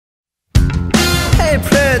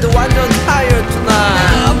friend 완전 tired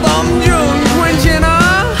tonight. 범준 괜찮아?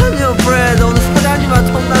 아니요 friend 오늘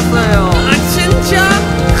사장님한테 혼났어요. 아 진짜?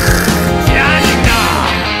 짜증나.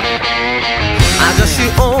 아저씨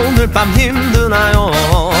오늘 밤 힘드나요?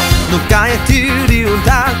 눈가에 들이운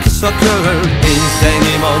다크서클.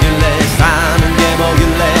 인생이 뭐길래 사는 게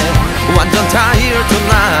뭐길래 완전 tired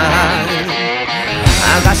tonight.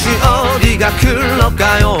 아가씨 어디가 클럽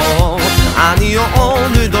가요? 아니요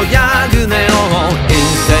오늘도 야근해요.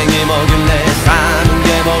 인생이 뭐길래 사는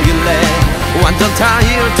게 뭐길래 완전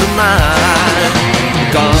tired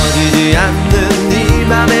tonight. 꺼지지 않는 이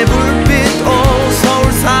맘의 불빛 오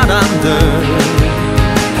서울 사람들.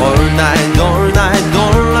 All night all night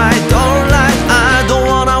all night all night I don't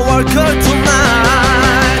wanna work all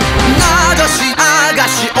tonight.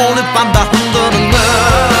 아가씨 오늘 밤 다 흔드는 너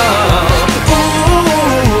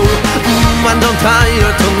완전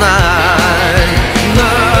tired tonight. No,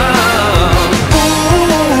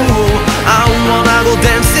 I wanna go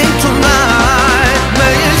dancing tonight.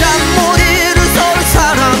 매일 잠 못 이룬 서울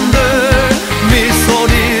사람들,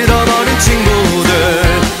 미소를 잃어버린 친구들,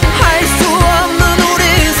 할 수 없는 우리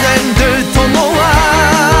인생들 Don't know why.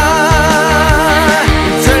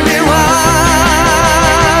 Tell me why.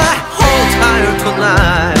 Oh tired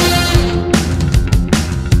tonight.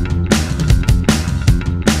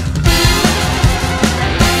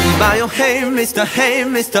 봐요 hey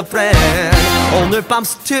Mr. Friend 오늘 밤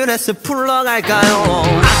스트레스 풀러 갈까요?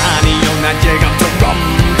 아니요 난 지금처럼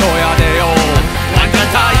둬야 돼요.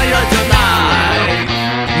 완전 tired tonight.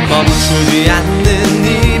 멈추지 않는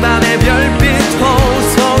이 맘의 별빛 호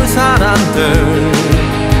서울 사람들.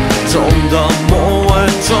 좀 더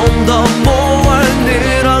모월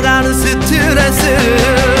늘어가는 스트레스.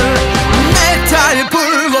 넥타이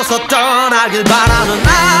불고서 떠나길 바라는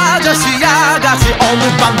아가씨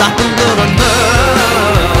오늘 밤 다 흔들어 너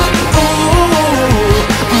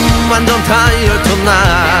완전 tired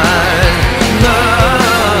tonight. No,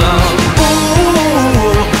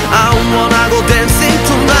 I wanna go dancing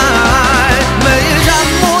tonight. 매일 잠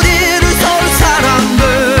못 이룬 서울 사람들,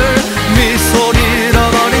 미소를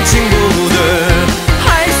잃어버린 친구들, 할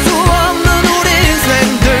수 없는 우리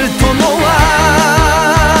인생들 Don't know why.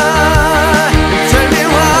 Tell me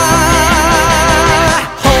why.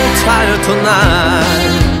 Oh tired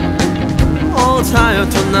tonight. Oh tired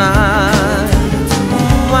tonight.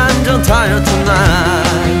 완전 tired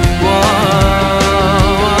tonight.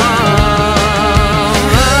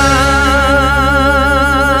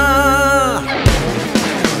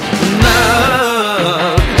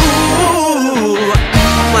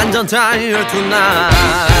 완전 tired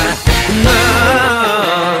tonight.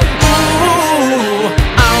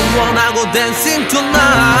 I wanna go dancing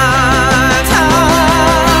tonight.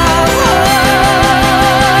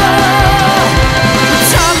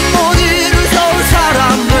 잠 못 이룬 서울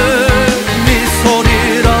사람들, 미소를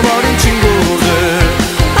잃어버린 친구들,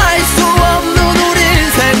 알 수 없는 우리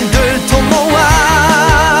인생들 Don't know why.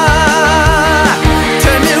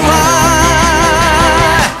 Tell me why.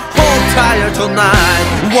 Oh tired tonight.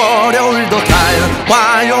 월요일도 tired,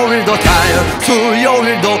 화요일도 tired,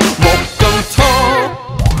 수요일도 목금토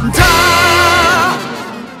다.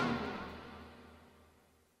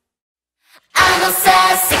 I'm a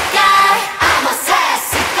sassy guy. I'm a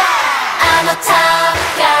sassy guy. I'm a tough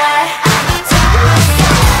guy.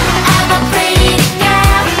 I'm a pretty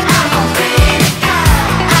girl. I'm a pretty girl.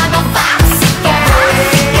 I'm a foxy girl.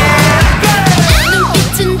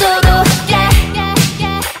 눈빛은 도도해.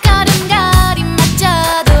 걸음걸이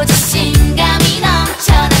맞춰도 자신감이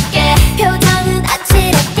넘쳐나게. 표정은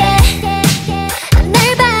아찔하게. 날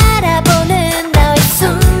바라보는 너의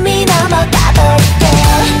숨이 넘어가 볼게.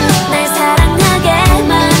 날 사랑하게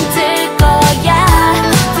만들어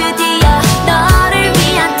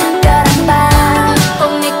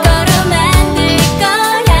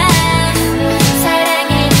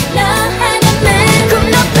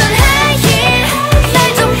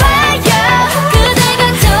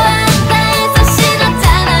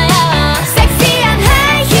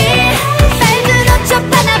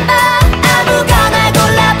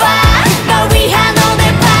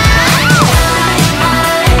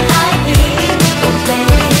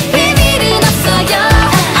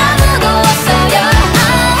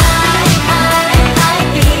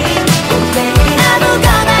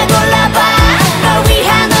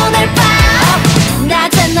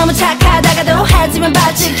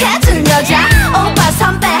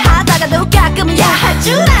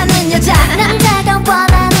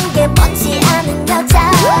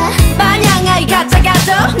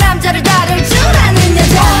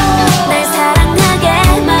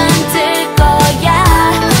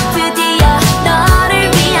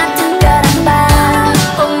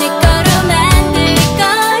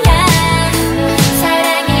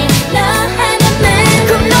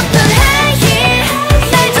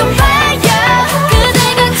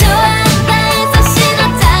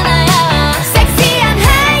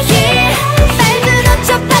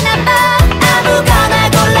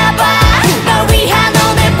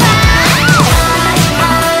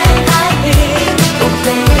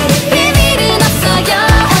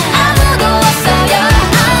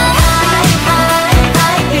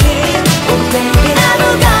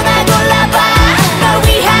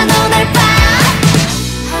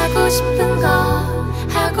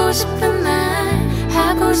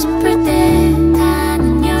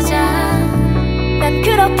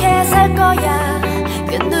이렇게 살 거야.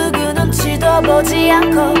 그 누구 눈치도 보지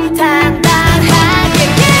않고 단단하게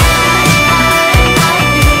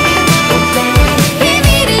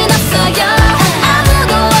비밀은 없어요.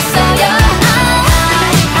 아무도 없어요.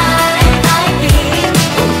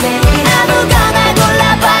 아무거나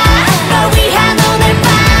골라봐. 널 위한 오늘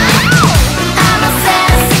밤. I'm a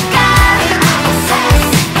sassy guy.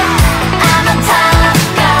 I'm a tough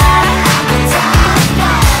guy.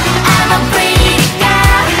 I'm a pretty guy.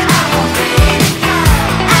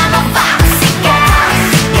 I'm a foxy guy.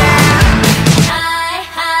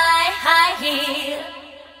 High heel.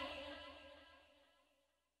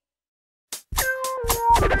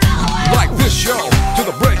 Like this show to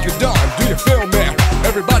the break of dawn. Do you feel me?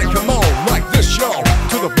 Everybody come on. Like this show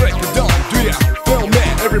to the break of dawn. Do you feel me?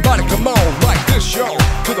 Everybody come on. Like this show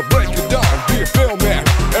to the break of dawn. Do you feel me?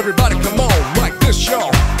 Everybody come on. Like this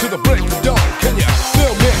show to the break of dawn. Can you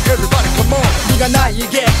feel me? Everybody come on. 네가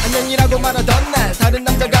나에게 안녕이라고 말하던 날, 다른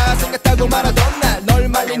남자가 생겼다고 말하던 날, 널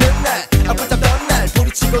말리는 날, 아프다던 날,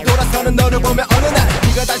 부딪히고 돌아서는 너를 보면 어느 날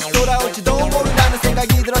네가 다시 돌아올지도 모른다는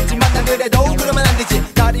생각이 들었지만 난 그래도 그러면 안 되지.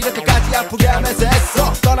 날 이렇게까지 아프게 하면서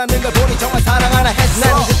했어. 떠나는 걸 보니 정말 사랑하나 했어.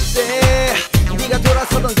 나는 그때 네가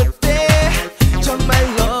돌아서던 그때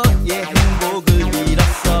정말 너의 행복을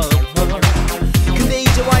빌었어. 근데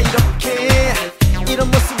이제 와 이렇게 이런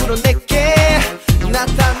모습으로 내게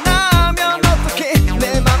나타나면 어떡해.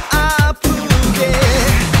 내 맘 아프게.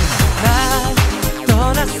 날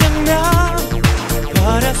떠났으면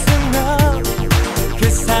버렸으면 그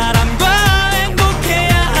사람과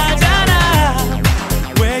행복해야 하잖아.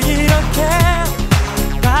 왜 이렇게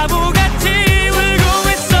바보같이 울고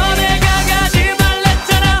있어. 내가 가지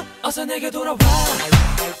말랬잖아. 어서 내게 돌아와.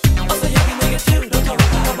 어서 여기 내게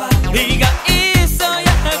들어와. 네가 있어야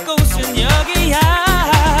할 곳은 여기야.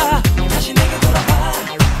 다시 내게 돌아와.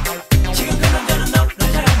 지금 그 남자는 너를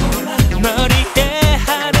잘 몰라. 널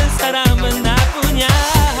이해하는 사람은 나뿐이야.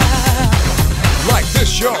 Like this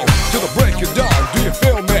show to the break of dawn. Do you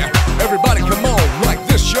feel me? Everybody come on. Like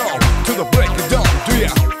this show to the break of dawn. Do you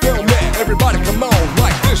feel me? Everybody come on.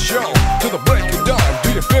 Like this show to the break of dawn.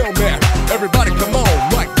 Do you feel me? Everybody come on.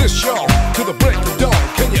 Like this show to the break of dawn.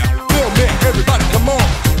 Can you feel me? Everybody come on.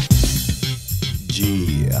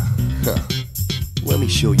 Yeah. Let me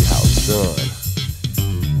show you how it's done.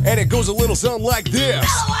 And it goes a little something like this.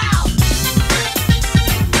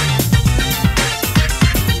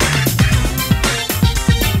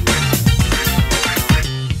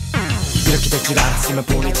 이렇게 될 줄 알았으면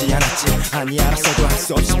보내지 않았지. 아니 알았어도 할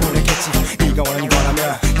수 없이 보내겠지. 네가 원하는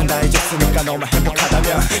거라면 난 다 해줬으니까 너만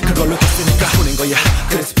행복하다면 그걸로 됐으니까 보낸 거야.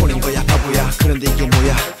 그래서 보낸 거야 바보야. 그런데 이게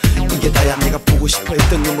뭐야. 이게 다야. 내가 보고 싶어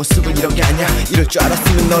했던 네 모습은 이런 게 아니야. 이럴 줄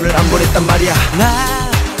알았으면 너를 안 보냈단 말이야.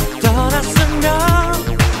 날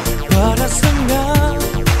떠났으면 버렸으면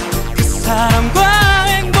그 사람과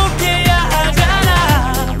행복해야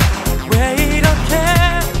하잖아. 왜 이렇게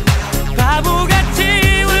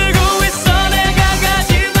바보같이 울고 있어. 내가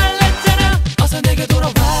가지 말랬잖아. 어서 내게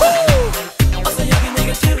돌아와. 어서 여기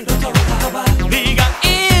내게 들어와. 네가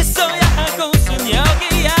있어야 할 곳은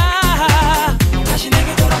여기야. 다시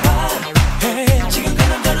내게 돌아와. 지금 그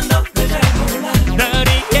남자는 너를 잘 몰라. 널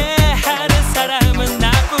이해하는 사람은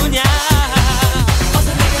나뿐이야. 어서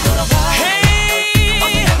내게 돌아와.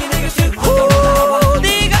 어서 여기 내게 들어와.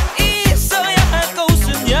 네가 있어야 할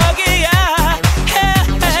곳은 여기야.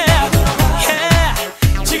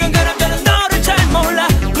 지금 그 남자는 너를 잘 몰라.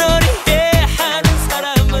 널 이해하는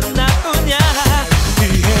사람은 나뿐이야.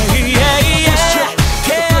 네가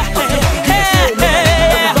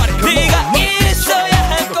있어야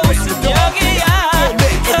할 곳은 여기야.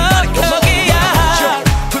 거기야.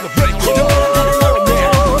 To the break of dawn. Do you feel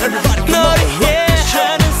me? Everybody come 널 on.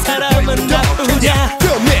 이해하는 사람은 나뿐이야.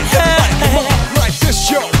 Feel me? Everybody come on. Like this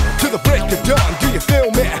show to the break of dawn. Do you feel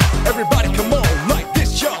me? Everybody come on. Like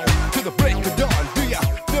this show to the break of dawn. Do you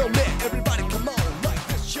feel me? Everybody come on. Like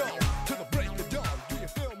this show to the break of dawn. Do you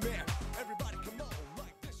feel me? Everybody come on.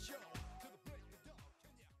 Like this show to the break of dawn.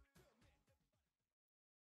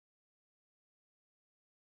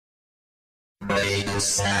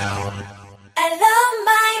 I love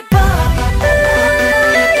my boy.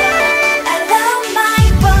 I love my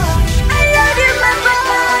boy. I love you, my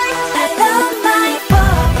boy. I love my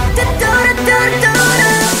boy. Do-do-do-do-do.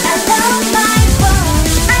 I love my boy.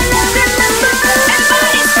 I love you, my boy.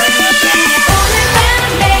 Everybody scream. 오늘 밤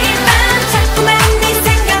매일 밤 자꾸만 네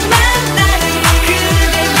생각만 나네.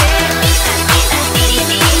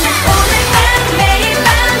 그대의 오늘 밤 매일 밤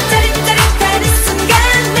짜릿짜릿하는 순간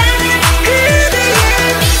나는 그대의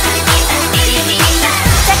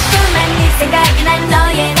자꾸만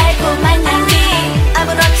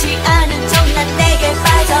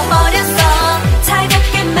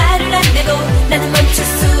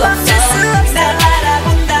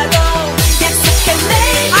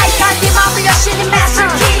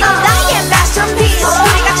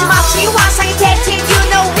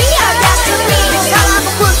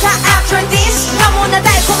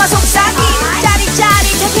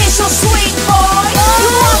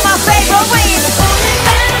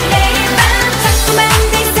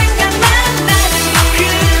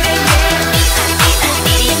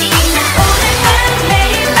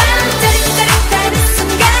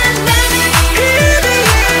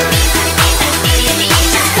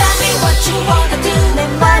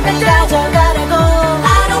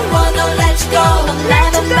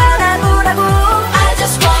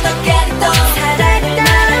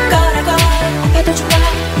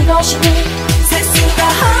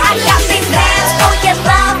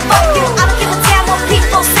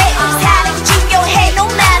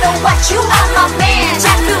I'm a man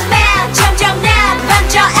자꾸만 점점 난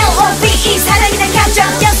반져 L.O.V.E 사랑이란 감정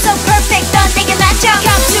You're so perfect 넌 내게 맞춰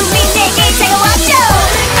Come to me 내 인생을 watch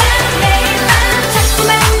오늘 밤 내일 밤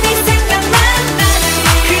자꾸만 네 생각만 나는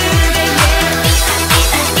그대의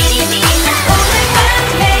오늘 밤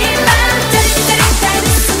내일 밤 짜릿짜릿한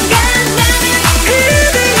순간 나는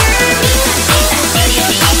그대의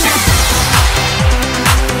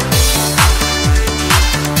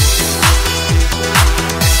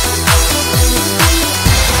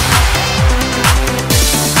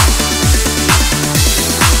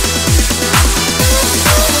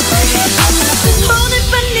오늘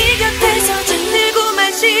밤 네 곁에서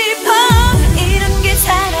잠들고만 싶어 이런 게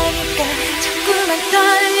사랑일까 자꾸만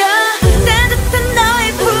떨려 따뜻한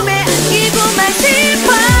너의 품에 안기고만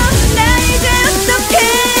싶어 나 이제 어떡해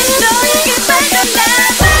너에게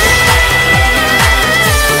빠져나와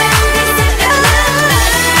자꾸만 네 생각만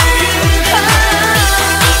오늘 밤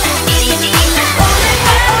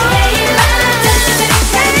내일 밤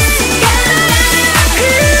짜릿짜릿한 순간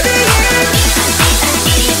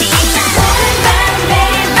그대의 오늘 밤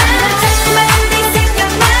내일 밤 자꾸만 네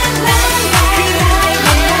생각만 나 그대의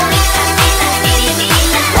오늘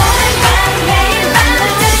밤 내일 밤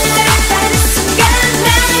짜릿짜릿한 순간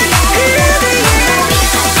나는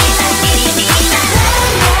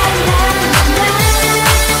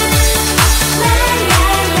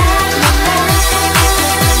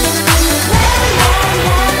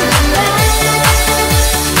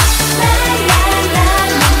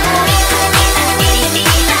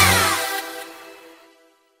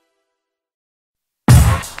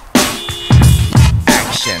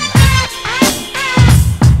Action.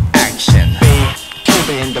 Action. Keep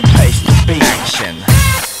it in the place to be. Action.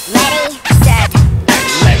 Ready, set,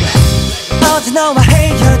 어제 너와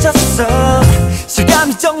헤어졌어.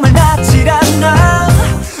 실감이 정말 나질 않아.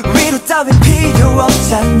 위로 따윈 필요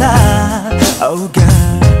없잖아. Oh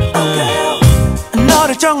girl, oh girl.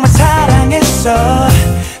 너를 정말 사랑했어.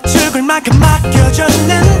 죽을 만큼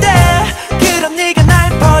맡겨줬는데 그럼 네가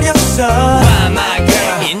날 버렸어. Why my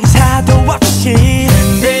girl? 인사도 없이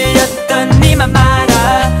흔들렸던 네만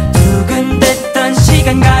말아. 두근댔던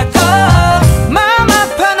시간 가고 마음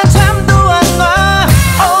아파는 잠도 안 와.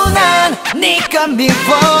 Oh 난 네가 미워.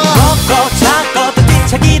 먹고 자고 또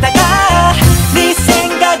뒤척이다가 네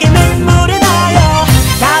생각에 눈물이 나요.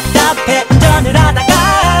 답답해 운전을 하다가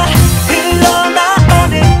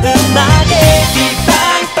흘러나오는 음악에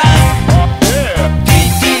뛰빵빵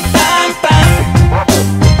뛰뛰빵빵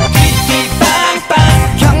뛰뛰빵빵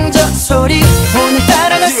경적 소리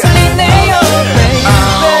오늘따라 낯설리네요.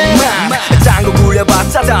 짱구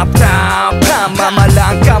굴려봤자 답답한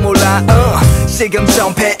맘말랑 까몰라. 지금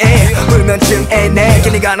좀 패해 불면증에 내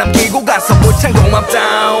길이가 남기고 가서 무창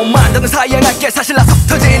고맙다. 만드는 사이에 낮게 사실 나서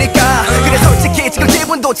터지니까. 그래 솔직히 지금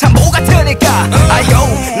기분도 참 뭐 같으니까. 아요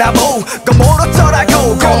나보고 뭘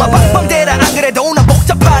어쩌라고 고마 방방대라. 안 그래도 난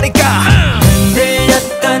복잡하니까.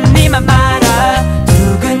 흔들렸던 네만 말아.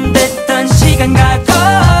 두근댔던 시간 가고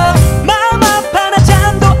마음 아파나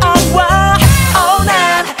잠도 안 와. Oh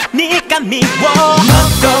난 네가 미워.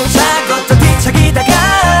 먹고 자고 또 뒤척이다가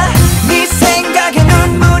네 생각에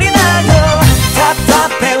눈물이 나요.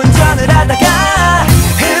 답답해 운전을 하다가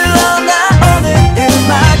흘러나오는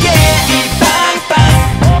음악에 뛰빵빵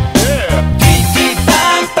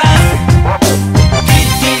뛰뛰빵빵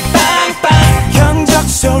뛰뛰빵빵 경적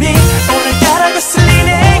소리 오늘따라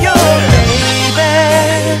거슬리네요.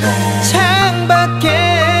 Baby 창밖에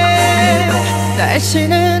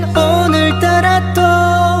날씨는 오늘따라 또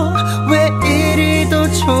왜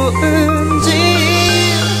이리도 좋은지.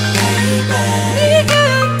 네가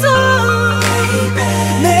또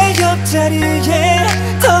내 옆자리에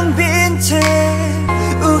텅 빈 채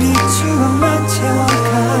우리 추억만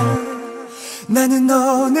채워가. 나는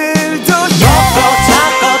오늘도 먹고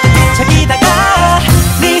자고 또 뒤척이다가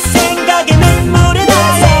네 생각에 눈물이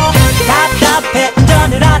나요. 답답해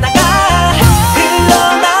운전을 하다가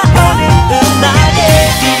흘러나오는 음악에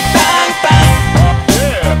뛰빵빵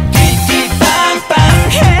뛰뛰빵빵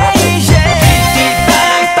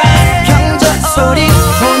뛰뛰빵빵 경적 소리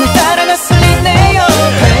오늘따라 낯설리네요.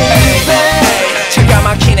 제가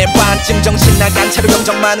막히네 반쯤 정신 나간 채로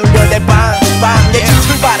경적만 울려대 빵빵. 내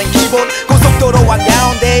출발은 기본 고속도로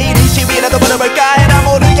왕야운데 120이라도 벌어볼까 해나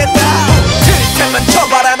모르겠다. 틀테면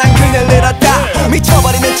쳐봐라 난 그냥 늘었다.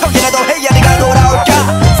 미쳐버리는 척이라도 해야 네가 돌아올까.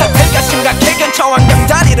 상태가 심각해 근처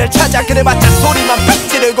왕경다리를 찾아. 그래봤자 소리만 빽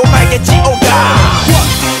지르고 말겠지 오가.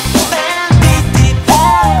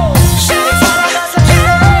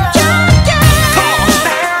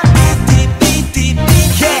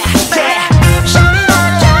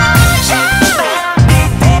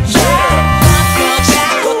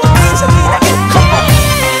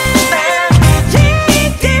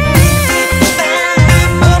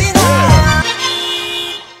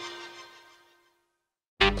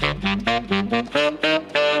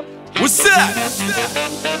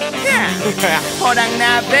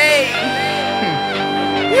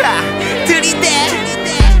 들이대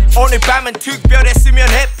오늘 밤은 특별했으면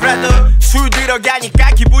해 브라더 술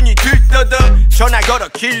들어가니까 기분이 들떠더 전화 걸어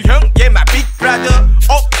길형 yeah my big brother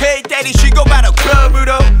오케이 때리시고 바로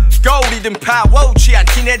클럽으로 Go 리듬파워 취한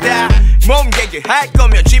티내다 몸개그 할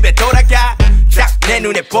거면 집에 돌아가 딱 내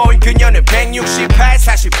눈에 보인 그녀는 168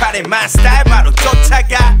 48의 만 스타일 바로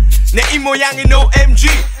쫓아가 내 입모양은 OMG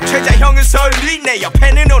최자형은 설리 내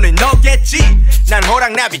옆에는 오늘 너겠지 난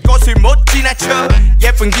호랑나비 꽃을 못 지나쳐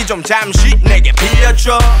예쁜 기 좀 잠시 내게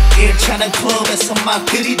빌려줘 1차는 클럽에서 막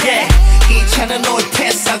들이대 2차는 올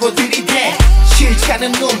패스하고 들이대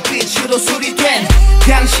실차는 눈빛으로 수리된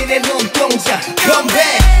당신의 눈동자 건배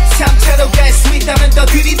 3차로 갈 수 있다면 더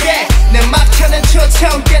들이대 내 막차는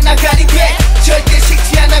쫓아올 때 나가리 돼 절대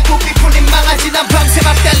식지 않아 고삐 풀린 망하지 난 밤새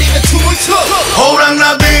막 달리며 춤을 춰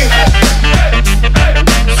호랑나비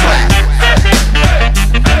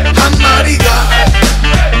한 마리가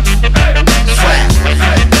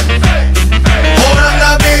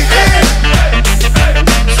호랑나비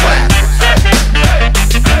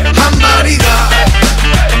한 마리가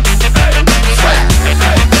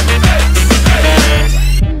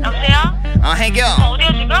여보세요? 혜교 어디야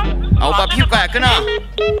지금? 오빠 피울 거야 끊어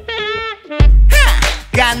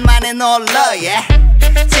간만에 놀러 yeah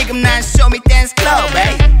지금 난 쇼미 댄스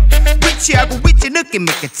클럽에 위치하고 위치 느낌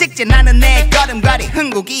있게 찍지 나는 내 걸음걸이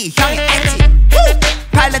흥국이 형의 엣지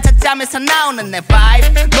발라 찾자면서 나오는 내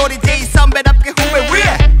vibe 놀이제이 선배답게 후배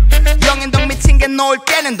위에 영인동 미친 게 놀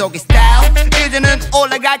때는 독일 스타일 이제는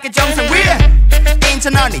올라갈게 정상 위에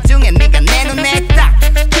인천 언니 중에 네가 내 눈에 딱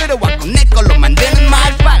들어왔고 내 걸로 만드는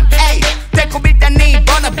말빵 에이 데리고 일단 네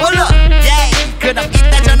번호 불러 yeah 그럼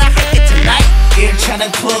이따 전화할게 tonight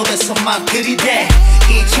 1차는 클럽에서 막 들이대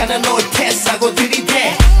 2차는 올 패스하고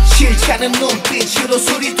들이대 실차는 눈빛으로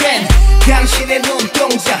수리된 당신의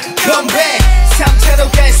눈동자 건배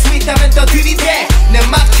 3차로 갈 수 있다면 더 들이대 내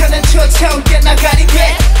막차는 쫓아올 때 나가리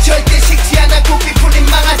돼 절대 식지 않아 고삐 풀린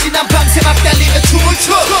망하지 난 밤새 막 달리며 춤을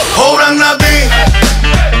춰 호랑나비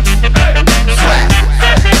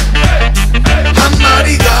한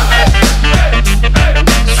마리가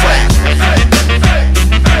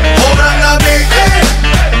호랑나비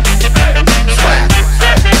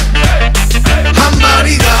한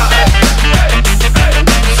마리가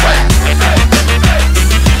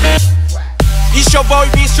이쇼보이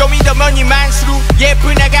비쇼미더머니 만수루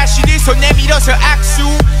예쁜 아가씨들 손 내밀어서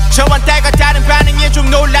악수 저번 달과 다른 반응에 좀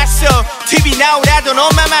놀랐어 TV 나오라던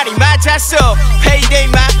엄마 말이 맞았어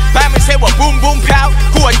페이데이만 밤을 새워 붐붐파우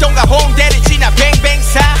구원동과 홍대를 지나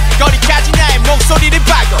뱅뱅사 거리까지 나의 목소리를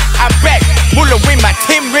박어 I'm back 물론 with my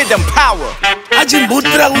team 리듬파워 아직 못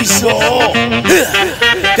들어가고 있어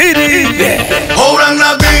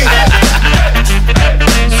호랑나비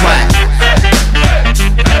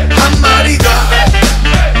한 마리가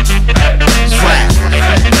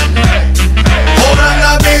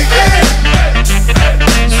호랑나비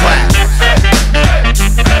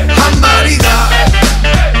한 마리가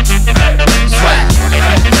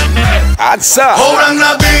아싸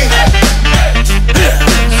호랑나비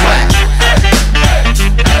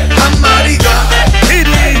한 마리가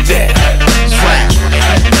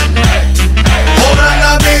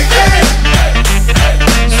호랑나비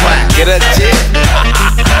그렇지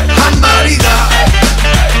한 마리가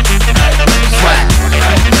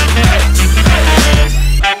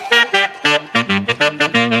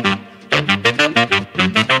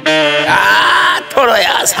아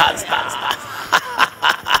토로야 사사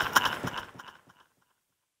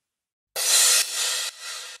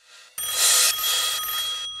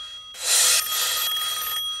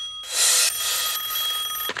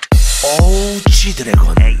오지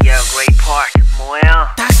드래곤 Hey yo, great park.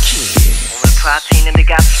 뭐야? 딱히 오늘 파티 있는데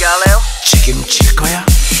같이 갈래요? 책임질 거야?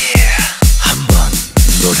 Yeah, 한번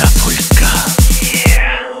놀아볼까?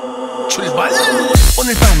 yeah. 출발!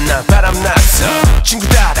 오늘 밤 나 바람났어 친구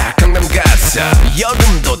따라 강남 갔어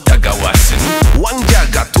여름도 다가왔으니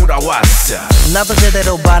왕자가 돌아왔어 나도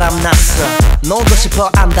제대로 바람났어 놀고 싶어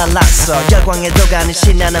안 달랐어 열광에도 가는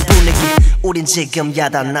신나는 분위기 우린 지금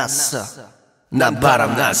야단났어 난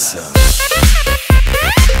바람났어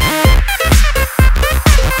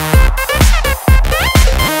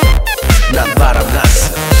난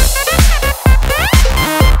바람났어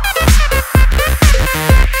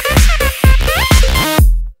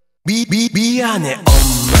미안해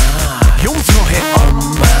엄마 용서해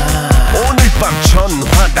엄마 오늘 밤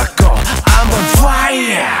전화 닫고 I'm on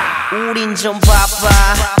fire 우린 좀 바빠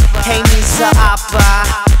Hey 미서 아빠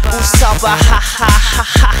웃어봐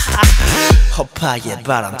하하하하하 허파에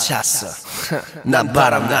바람 찼어 난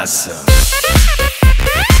바람났어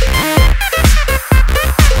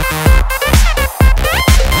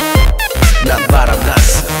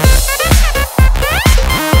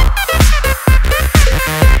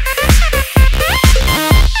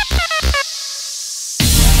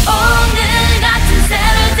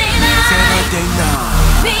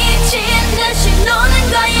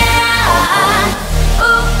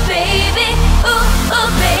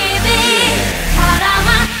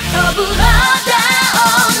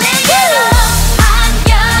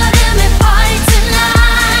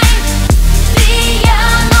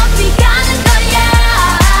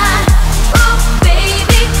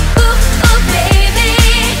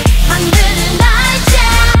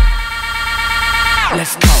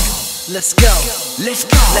Let's go, let's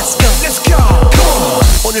go, let's go, let's go.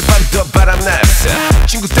 오늘 밤도 바람났어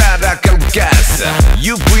친구 따라 강북 갔어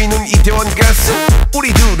UV는 이태원 갔어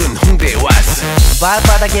우리 둘은 홍대에 왔어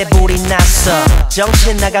발바닥에 불이 났어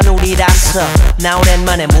정신 나간 우리라서 나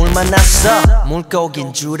오랜만에 물 만났어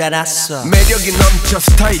물고기인 줄 알았어 매력이 넘쳐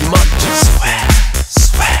스타일 멋져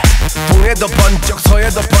동해도 번쩍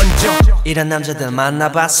서해도 번쩍 이런 남자들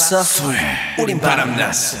만나봤어 우린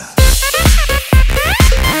바람났어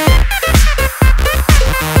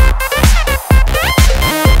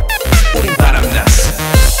우린 바람났어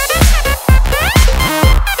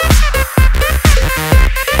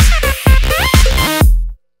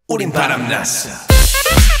우린 바람났어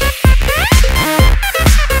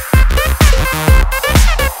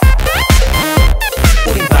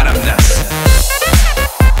우린 바람났어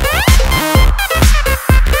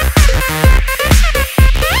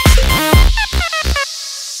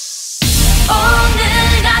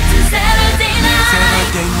오늘 같은 Saturday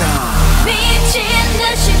night 미친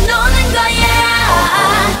듯이 노는 거야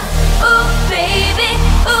Ooh baby,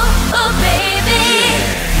 ooh baby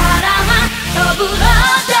바람아 더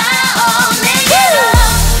불어다 내게로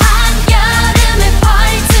한여름의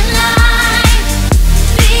party tonight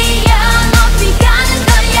뛰어높이 가는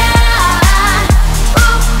거야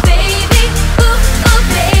Ooh baby, ooh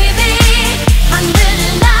baby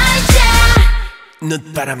하늘을 날자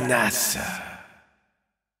눈바람 났어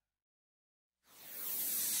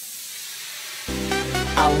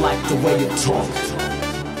I like the way you talk.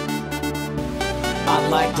 I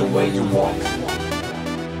like the way you walk.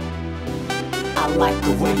 I like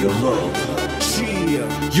the way you look.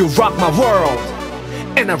 You rock my world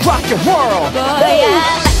and I rock your world Boy,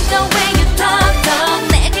 I like the way you talk, talk.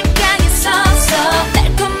 내게 가까이 서서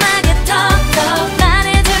달콤하게 talk, talk.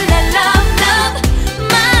 말해줄래 love, love.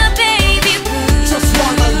 My baby blue. Just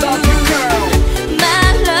wanna love you, girl.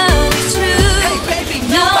 My love is true. Hey, baby,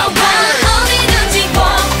 No my one word. 어디든지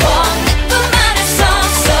꽁꽁 내 품 안에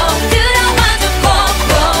쏙쏙 들어와줘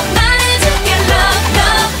꼭꼭 말해줄게 love,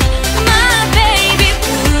 love. My baby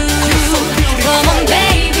blue. Come on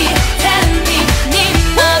baby, tell me 네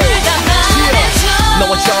맘을 다 말해줘.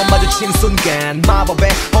 너와 처음 마주친 순간 마법에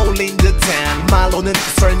홀린 듯한 말로는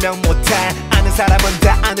설명 못해 아는 사람은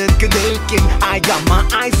다 아는 그 느낌 I got my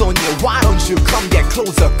eyes on you Why don't you come get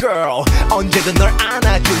closer girl 언제든 널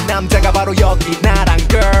안아줄 남자가 바로 여기 나랑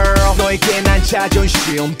girl 너에게 난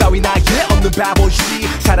자존심 따위 나에 없는 바보시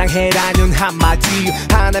사랑해라는 한마디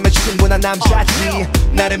하나면 충분한 남자지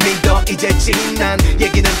나를 믿어 이제 진난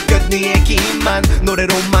얘기는 끝 네 얘기만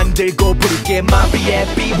노래로 만들고 부를게 my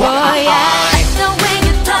B.A.B. Boy, I like the way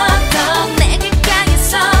you talk, talk. 내게 가까이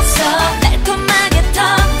서서 달콤하게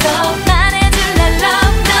talk, talk. 말해줄래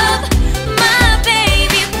love, love. My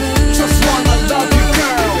baby blue. Just wanna love you,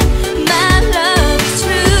 girl. My love is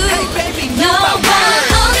true. Hey, baby, No my one word.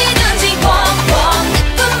 어디든지 꽁꽁 내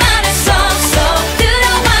품 안에 쏙쏙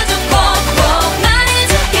들어와줘 꼭꼭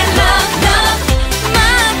말해줄게 love, love.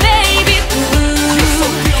 My baby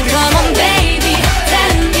blue. Come on baby,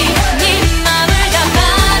 tell me 네 맘을 다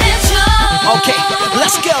말해줘. Okay,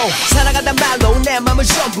 let's go 사랑한단 말로 내 맘을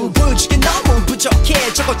전부 보여주기 너무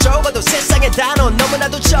부족해 적어도 세상의 단어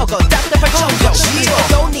너무나도 적어 답답할 정도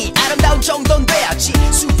지워도 네 아름다운 정도는 돼야지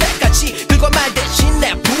수백 가지 그걸 말 대신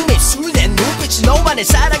내 품에 술 내 눈빛이 너만의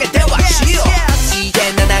사랑의 대화지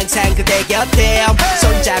이제 난 항상 그대 곁에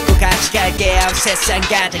손잡고 같이 갈게요 세상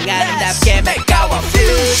가장 아름답게 make our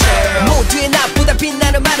future 모두의 나보다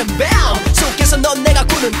빛나는 많은 밤 속에서 넌 내가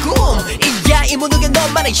꾸는 꿈 이야 이 모든 게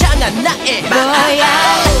너만을 향한 나의 Boy, I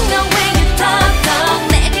like the way you talk, talk.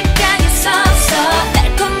 내게 가까이 서서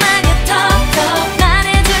달콤하게 talk, talk.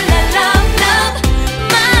 말해줄래 love, love.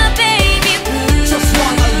 My baby blue. Just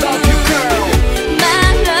wanna love you, girl. My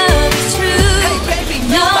love is true. Hey, baby,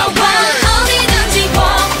 No my one word. 어디든지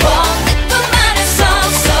꽁꽁 내 품 안에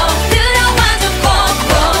쏙쏙 들어와줘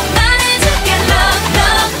꼭꼭 말해줄게 love,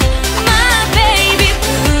 love. My baby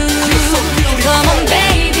blue. Come on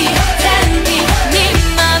baby, tell me 네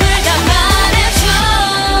맘을 다 말해줘.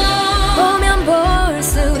 보면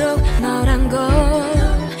볼수록 너란 걸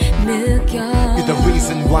느껴. You're the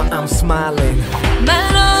reason why I'm smiling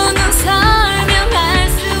말로는 설명할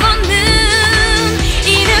수 없는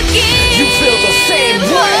이 느낌. You feel the same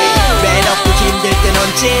way 외롭고 힘들 땐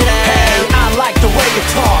언제나 Hey, I like the way you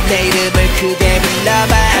talk 내 이름을 그대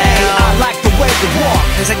불러봐 Hey, I like the way you walk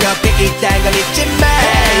항상 옆에 있단 걸 잊지 마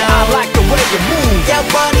Hey, I like the way you move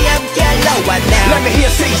영원히 함께 너와 나 Let me hear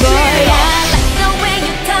you say Boy, I yeah like the way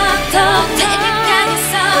you talk, talk. 되게 가까이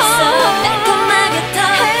서서 달콤하게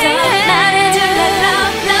talk, talk. 말해줄래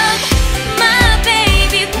love, love. My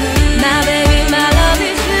baby blue. My baby, my love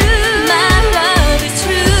is true. My love is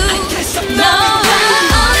true.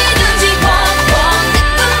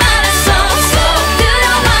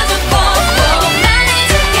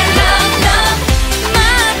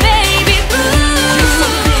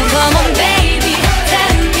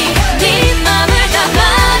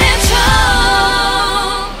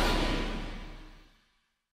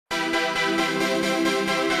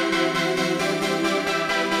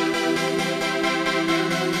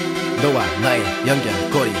 너와 나의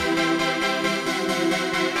연결고리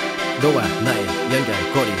너와 나의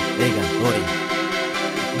연결고리 이건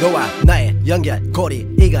우리 너와 나의 연결고리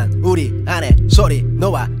이건 우리 안에 소리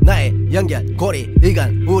너와 나의 연결고리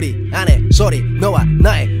이건 우리 안에 소리 너와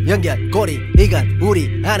나의 연결고리 이건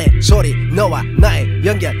우리 안에 소리 너와 나의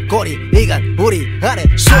연결고리 이건 우리 안에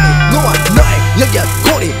소리 너와 나의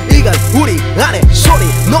연결고리 이건 우리 안에 소리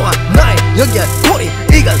너와 나의 연결고리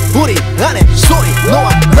이건 우리 안에 소리 너와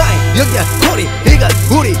나의 연결고리 이건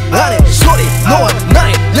우리 안에 소리 너와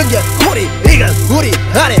나의 연결고리 이건 우리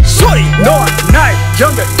안에 소리 너와 나의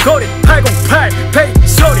연결고리 808 페이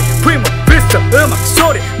소리 프리모 비스트 음악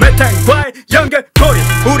소리 메탄과의 연결고리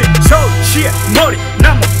우리 서울시의 머리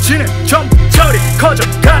나머지는 전부 저리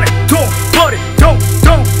커져가는 돈벌이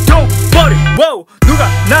돈벌이 와우 누가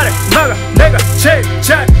나를 막아 내가 제일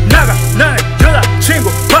잘 나가 나는 여자친구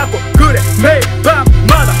받고 그래 매일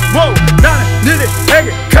밤마다 와우 나는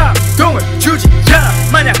니들에게 감동을 주지 않아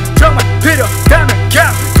만약 정말 필요하다면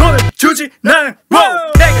그냥 돈을 주지 나는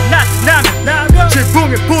와우 내가 나타나면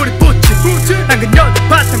질풍에 불이 붙지 난 그녀들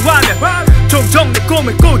바탕화면 종종 내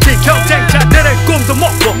꿈을 꾸지 경쟁자들의 꿈도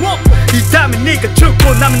먹고 이다음에 네가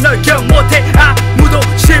죽고 나면 널 기억 못해 아무도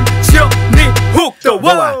심지어 네 훅도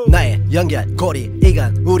너와 나의 연결고리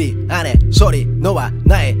이건 우리 안에 소리 너와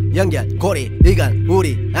나의 연결고리 이건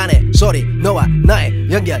우리 안에 소리 너와 나의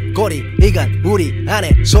연결고리 이건 우리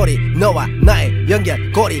안에 소리 너와 나의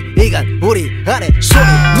연결고리 이건 우리 안에 소리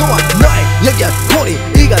너와 나의 연결고리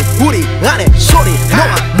이건 우리 안에 소리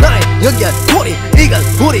너와 나의 연결고리 이건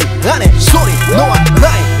우리 안에 소리 너와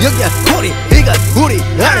나의 연결고리 이건 우리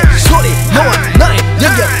안에 소리 너와 나의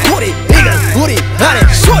연결고리 이건 우리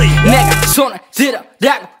안에 소리 내가 손을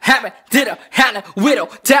들어라고 하면 들어 하는 위로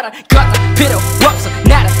다른 것도 필요 없어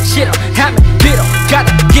나를 싫어하면 뒤로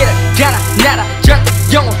가다 길을 가라 나라 절대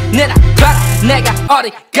영원히 봐라 내가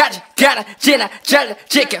어디까지 가는지 나 잘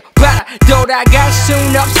지켜봐라 돌아갈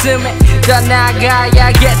순 없음에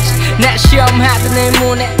떠나가야겠지 나 시험하던 내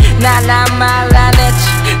문에 나나 말 안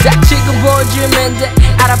했지 닥치고 보여주면 돼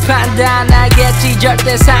알아 판단하겠지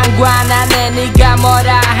절대 상관 안 해 네가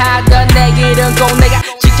뭐라 하던 내 길은 꼭 내가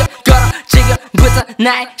직접 걸어 지금부터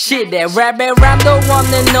나의 시대 랩에 람도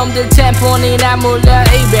없는 놈들 템폰이나 물려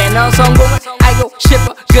입에 넌 성공을 알고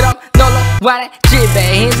싶어 그럼 놀러 와 내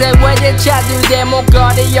집에 흰색 외제차 2대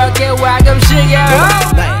목걸이 10개 와금씩이야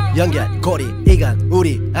너와 나의 연결고리 이건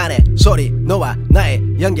우리 안에 소리 너와 나의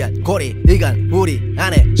연결고리 이건 우리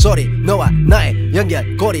안에 소리 너와 나의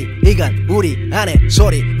연결고리 이건 우리 안에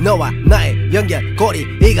소리 너와 나의 연결고리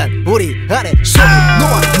이건 우리 안에 소리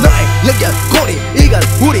너와 나의 연결고리 이건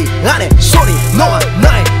우리 안에 소리 너와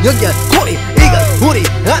나의 연결고리 이건 우리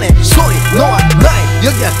안에 소리 너와 나의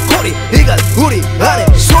연결고리 이건 우리 안에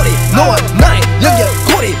소리 너와 나의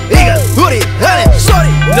연결고리 이건 우리 안에 소리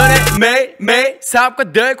너네 매일매일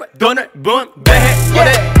사업가들과 돈을 분배해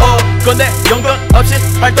어디 오건데 용돈 없이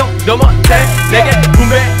활동도 못해 내게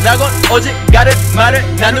분배라곤 오직 가를 말을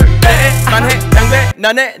나눌 때만해 당배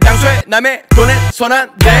나네 당초에 남의 돈에 손 안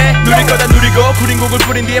대 누릴 거다 누리고 구린 곡을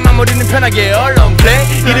뿌린 뒤에 마무리는 편하게 언론 플레이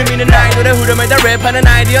이름 있는 아이돌의 흐름을 다 랩하는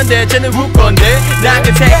아이디어인데 쟤는 웃건데 난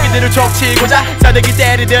그 새끼들을 족치고자 사대기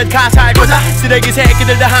때리듯 가살고자 쓰레기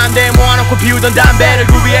새끼들 다 한데 모아놓고 피우던 담배를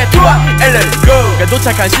구비해 투어 LLGO가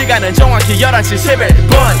도착한 시간은 정확히 11시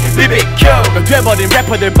 11분 BBQ가 돼버린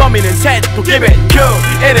래퍼들 범인은 셋 도깨빈 Q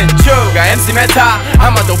이른 추가 MC 메타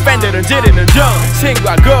아마도 팬들은 지르는 중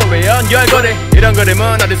신과 그의 연결고리 이런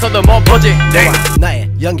그림은 어디서도 못 보지 너와 나의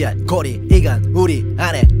연결고리 이건 우리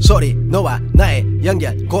안에 소리 너와 나의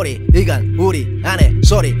연결고리 이건 우리 안에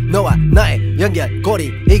소리 너와 나의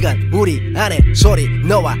연결고리 이건 우리 안에 소리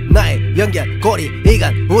너와 나의 연결고리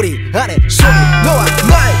이건 우리 안에 소리 너와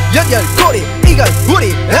나의 연결고리 이건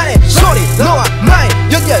우리 안에 소리 너와 나의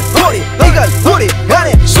연결고리 이건 우리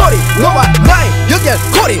안에 소리 너와 나의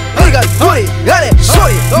연결고리 이건 우리 안에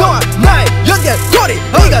소리 너와 나의 연결고리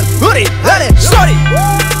이건 우리 안에 소리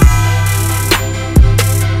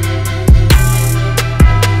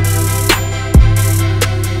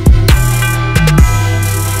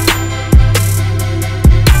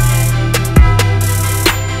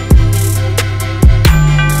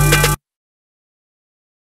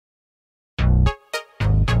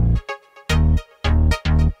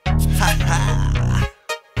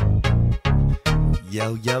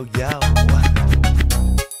Yo, yo, yo.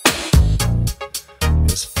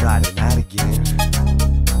 It's Friday night again.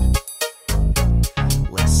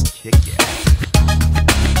 Let's kick it.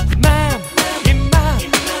 맘, 이 맘,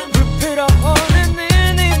 불필요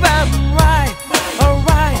없는 이 밤 right,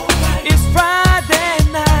 alright, it's Friday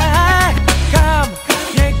night.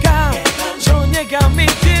 좋은 예감이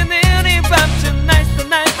드는 이 밤 tonight's the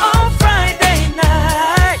night, oh Friday.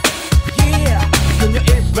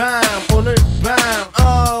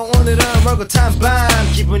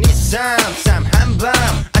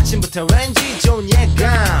 아침부터 왠지 좋은 예감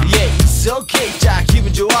Yeah it's okay 자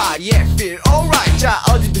기분 좋아 Yeah feel alright 자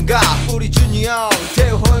어디든가 우리 준이 형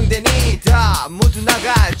태우 호영대니 다 모두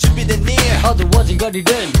나갈 준비됐니 어두워진 거리를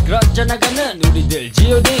미끄러져 나가는 우리들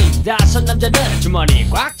G.O.D 다섯 남자는 주머니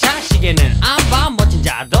꽉 차 시계는 안봐 멋진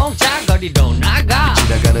자동차 거리로 나가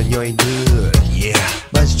지나가는 여인들 yeah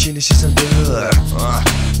마주치는 시선들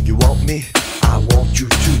You want me I want you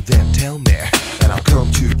to them tell me and I'll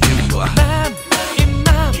come to you 맘, 이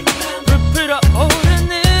맘, 부풀어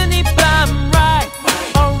오르는 이 밤 Right,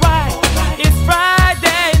 alright, it's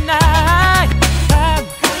Friday night 밤,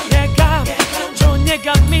 예감, 좋은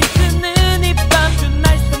예감이 드는 이 밤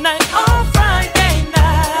Tonight's the night, on Friday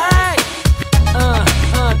night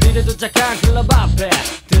뒤에 도착한 클럽 앞에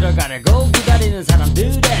들어가려고 기다리는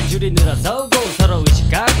사람들의 줄이 늘어서고 서로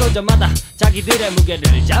의식하고 저마다 자기들의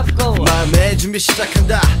무게를 잡고 마음의 준비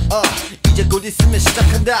시작한다 이제 곧 있으면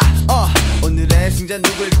시작한다 오늘의 승자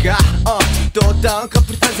누굴까 또 어떤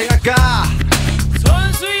커플이 탄생할까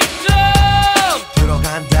선수 입장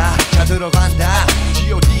들어간다 자 들어간다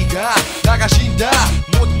G.O.D가 나가신다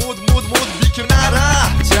모두 비켜나라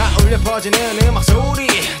자 울려 퍼지는 음악 소리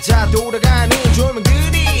자 돌아가는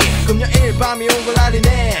조명들이 금요일 밤이 온 걸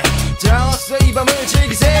알리네 자 어서 이 밤을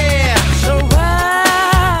즐기세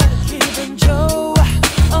좋아 기분 좋아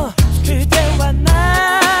그대와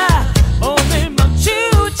나 오늘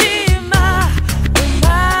멈추지 마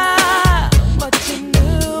음악 멋진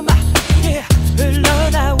음악 yeah,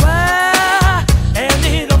 흘러나와 and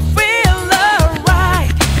it'll feel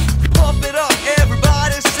alright Pump it up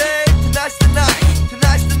everybody say tonight's the night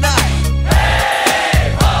tonight's the night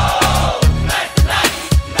Hey ho tonight's the night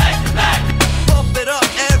tonight's the night Pump it up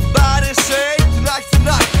everybody say tonight's the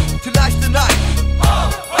night tonight's the night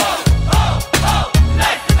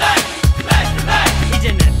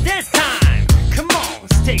이제는 this time come on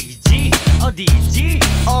stage 어디지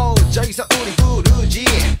저기서 우리 부르지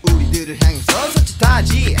우리들을 향해서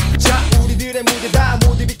손짓하지 자 우리들의 무대다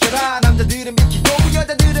모두 비켜라 남자들은 비키고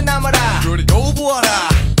여자들은 남아라 그리 너 보아라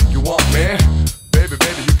You want me? Baby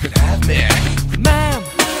baby you can have me 맘,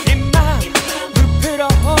 이 맘, 부풀어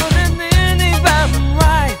오르는 이 밤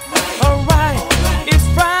Right, alright, it's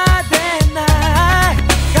Friday night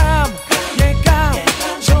감, 예감,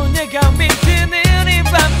 좋은 예감이 드는 이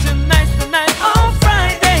밤 Tonight's the night, on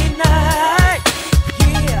Friday night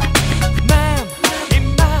Yeah 맘, 이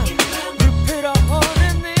맘, 부풀어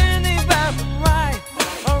오르는 이 밤 Right,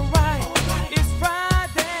 alright, it's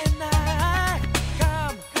Friday night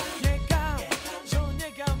감, 예감, 좋은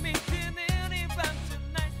예감이 드는 이 밤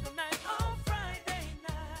Tonight's the night, on Friday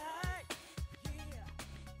night Yeah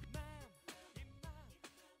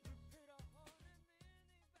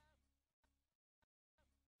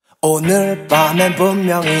오늘 밤엔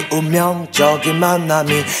분명히 운명적인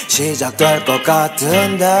만남이 시작될 것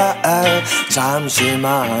같은데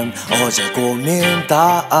잠시만 어제 고민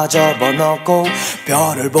다 접어놓고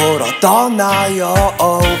별을 보러 떠나요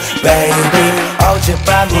Baby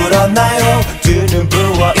어젯밤 울었나요 두 눈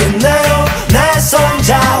부어있네요 내 손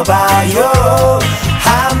잡아요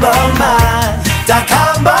한 번만 딱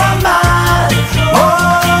한 번만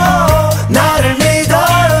나를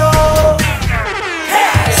믿어요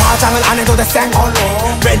화장은 안 해도 돼 생얼로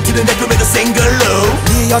렌트는 내 꿈에도 싱글로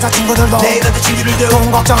네 여자친구들도 내 남자친구들도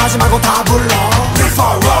돈 걱정하지 말고 다 불러 We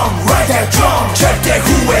fall wrong, right that drum 절대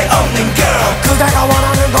후회 없는 girl 그대가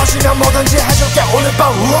원하는 것이면 뭐든지 해줄게 오늘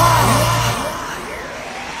밤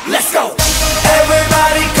Let's go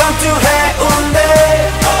Everybody come to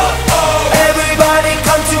해운대 Everybody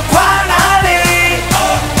come to 관할리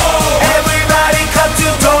Everybody come to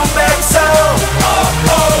동백섬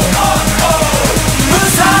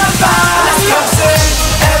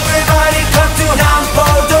Everybody come to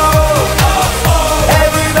남포동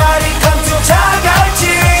Everybody come to 자갈치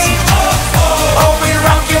Oh we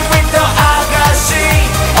rockin' with the 아가씨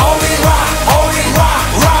Oh we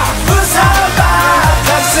rock, 부산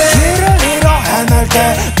바깥에 길을 잃어 헤맬 때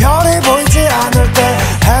별이 보이지 않을 때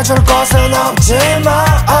해줄 것은 없지만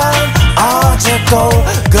아직도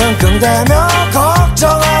끙끙대며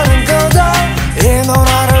걱정하는 그대 이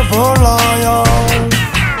노래를 불러요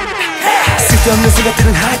쓸데없는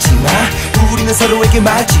생각들은 하지마 우리는 서로에게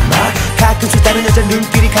말지마 가끔씩 다른 여자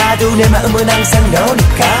눈길이 가도 내 마음은 항상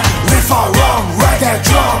너니까 We fall wrong, right that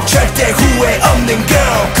drum 절대 후회 없는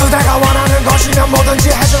girl 그대가 원하는 것이면 뭐든지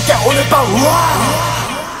해줄게 오늘 밤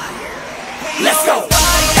Let's go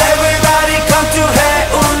Everybody come to hell